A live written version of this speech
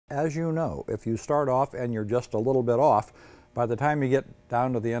as you know, if you start off and you're just a little bit off, by the time you get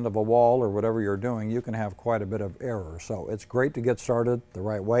down to the end of a wall or whatever you're doing, you can have quite a bit of error. So it's great to get started the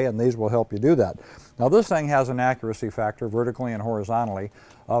right way, and these will help you do that. Now this thing has an accuracy factor vertically and horizontally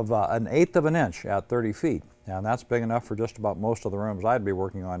of 1/8 of an inch at 30 feet. And that's big enough for just about most of the rooms I'd be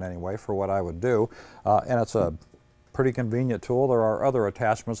working on anyway for what I would do. And it's a pretty convenient tool. There are other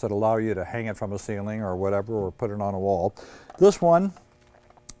attachments that allow you to hang it from a ceiling or whatever, or put it on a wall. This one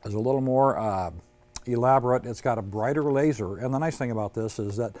is a little more elaborate. It's got a brighter laser, and the nice thing about this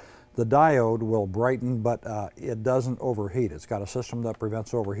is that the diode will brighten, but it doesn't overheat. It's got a system that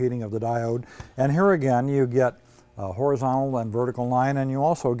prevents overheating of the diode. And here again you get a horizontal and vertical line, and you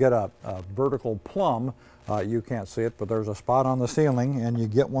also get a vertical plumb. You can't see it, but there's a spot on the ceiling, and you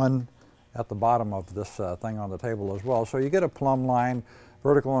get one at the bottom of this thing on the table as well. So you get a plumb line,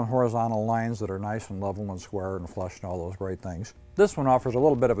 vertical and horizontal lines that are nice and level and square and flush and all those great things. This one offers a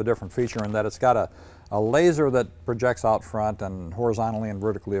little bit of a different feature in that it's got a laser that projects out front and horizontally and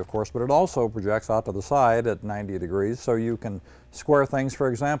vertically, of course, but it also projects out to the side at 90 degrees, so you can square things. For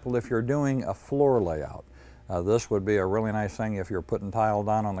example, if you're doing a floor layout, this would be a really nice thing if you're putting tile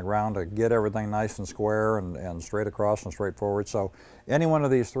down on the ground to get everything nice and square and straight across and straight forward. So any one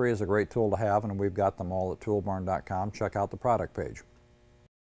of these three is a great tool to have, and we've got them all at toolbarn.com. Check out the product page.